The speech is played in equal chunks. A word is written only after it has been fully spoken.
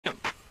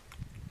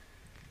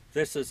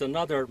This is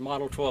another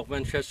Model 12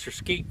 Winchester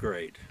Skeet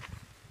grade.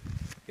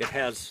 It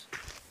has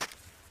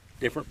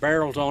different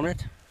barrels on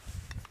it.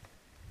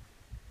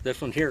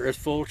 This one here is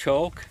full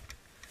choke.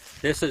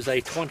 This is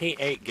a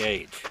 28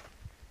 gauge.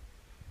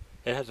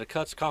 It has a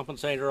cuts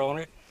compensator on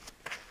it.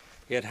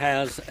 It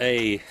has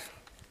a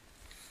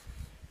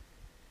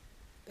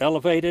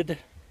elevated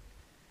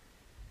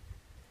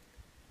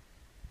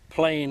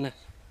plain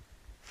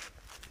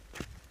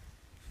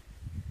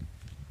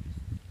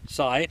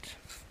sight.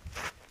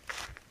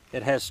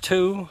 It has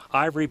two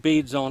ivory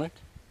beads on it.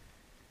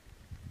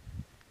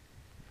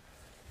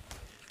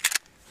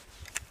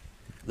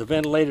 The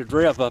ventilated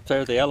rib up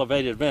there, the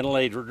elevated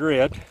ventilated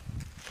rib.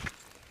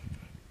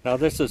 Now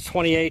this is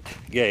 28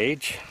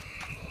 gauge.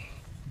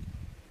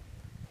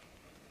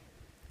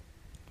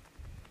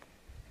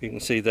 You can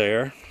see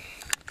there.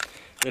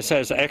 This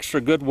has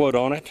extra good wood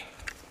on it.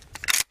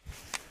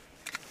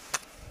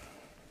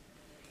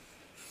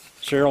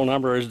 Serial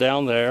number is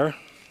down there.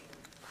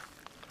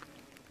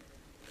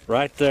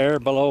 Right there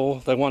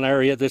below the one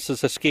area, this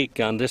is a Skeet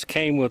gun. This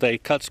came with a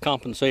cuts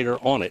compensator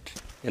on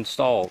it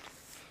installed.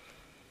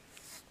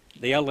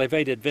 The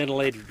elevated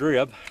ventilated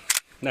rib.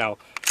 Now,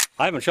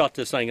 I haven't shot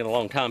this thing in a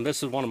long time.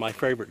 This is one of my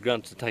favorite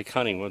guns to take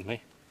hunting with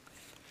me.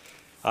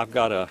 I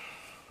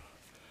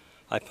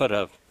put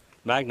a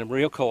Magnum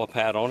recoil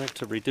pad on it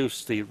to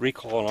reduce the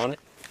recoil on it.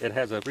 It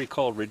has a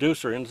recoil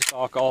reducer in the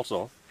stock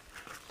also.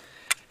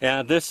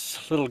 And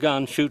this little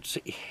gun shoots,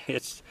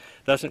 it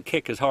doesn't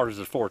kick as hard as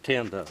the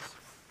 410 does.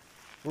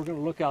 We're going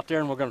to look out there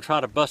and we're going to try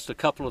to bust a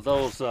couple of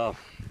those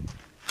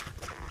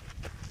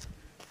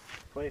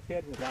clay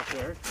pigeons out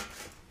there.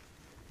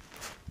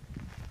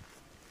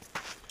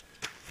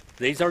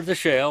 These are the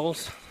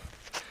shells.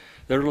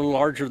 They're a little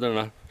larger than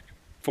a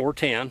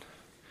 410.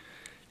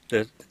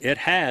 It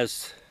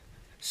has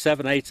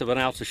 7/8 of an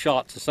ounce of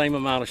shot, the same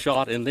amount of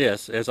shot in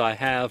this as I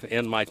have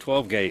in my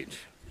 12 gauge.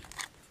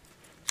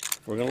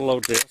 We're going to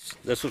load this.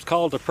 This was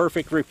called the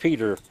Perfect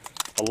Repeater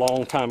a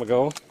long time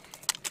ago.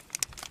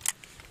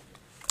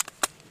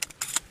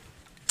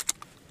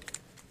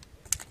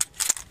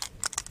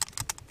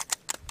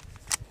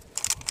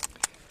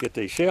 Get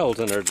these shells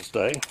in there to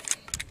stay.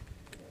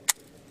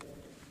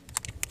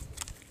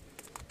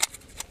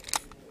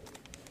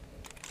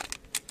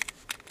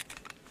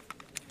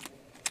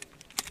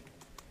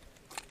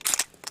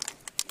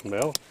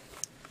 Well,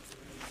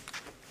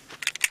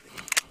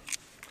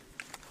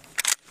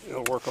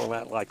 we'll work on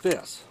that like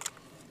this.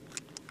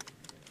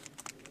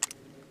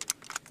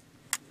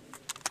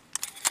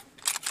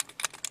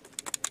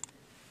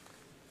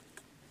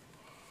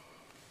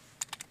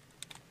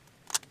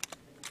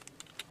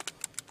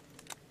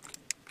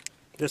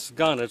 This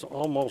gun is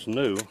almost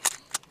new.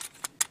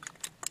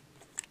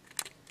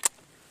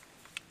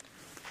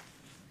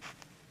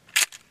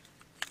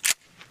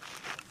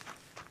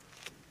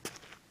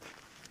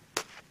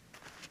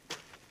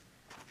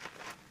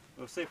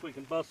 Let's see if we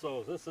can bust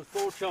those. This is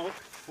full choke,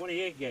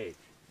 28 gauge.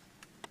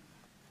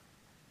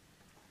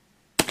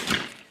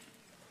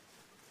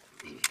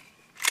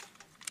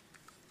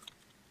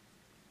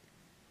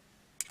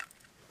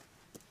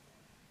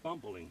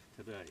 Fumbling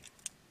today.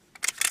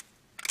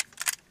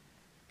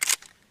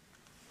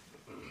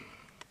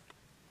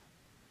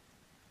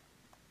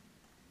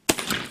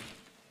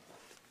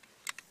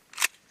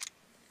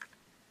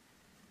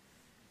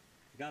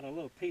 Got a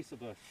little piece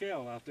of a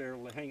shell out there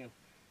hanging,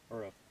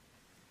 or a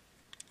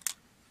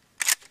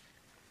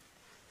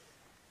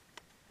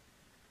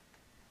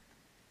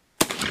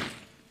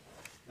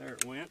there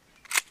it went.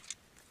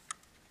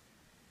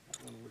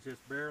 That one was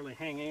just barely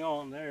hanging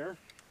on there.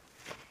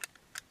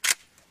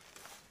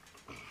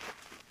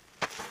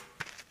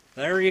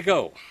 There you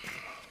go.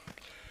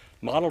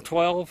 Model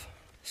 12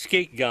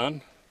 Skeet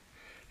gun,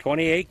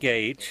 28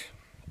 gauge.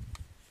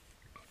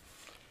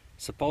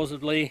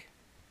 Supposedly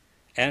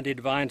Andy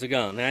Devine's a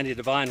gun. Andy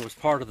Devine was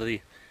part of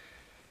the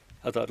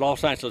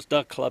Los Angeles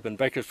Duck Club in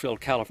Bakersfield,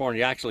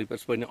 California, actually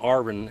between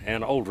Arbor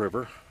and Old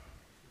River.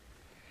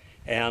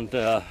 And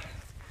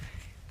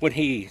when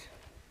he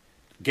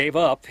gave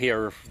up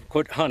or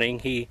quit hunting,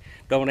 he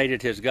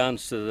donated his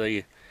guns to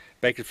the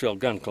Bakersfield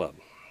Gun Club.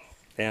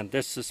 And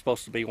this is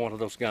supposed to be one of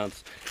those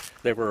guns.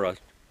 They were a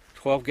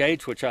 12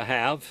 gauge, which I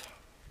have,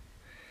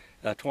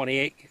 a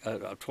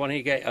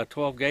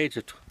 12 gauge,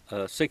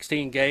 a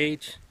 16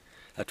 gauge,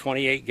 a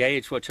 28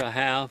 gauge, which I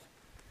have,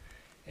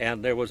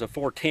 and there was a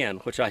 410,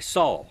 which I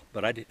saw,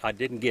 but I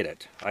didn't get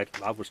it.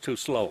 I was too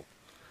slow.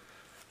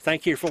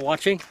 Thank you for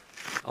watching.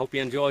 I hope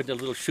you enjoyed the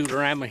little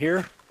shoot-around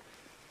here.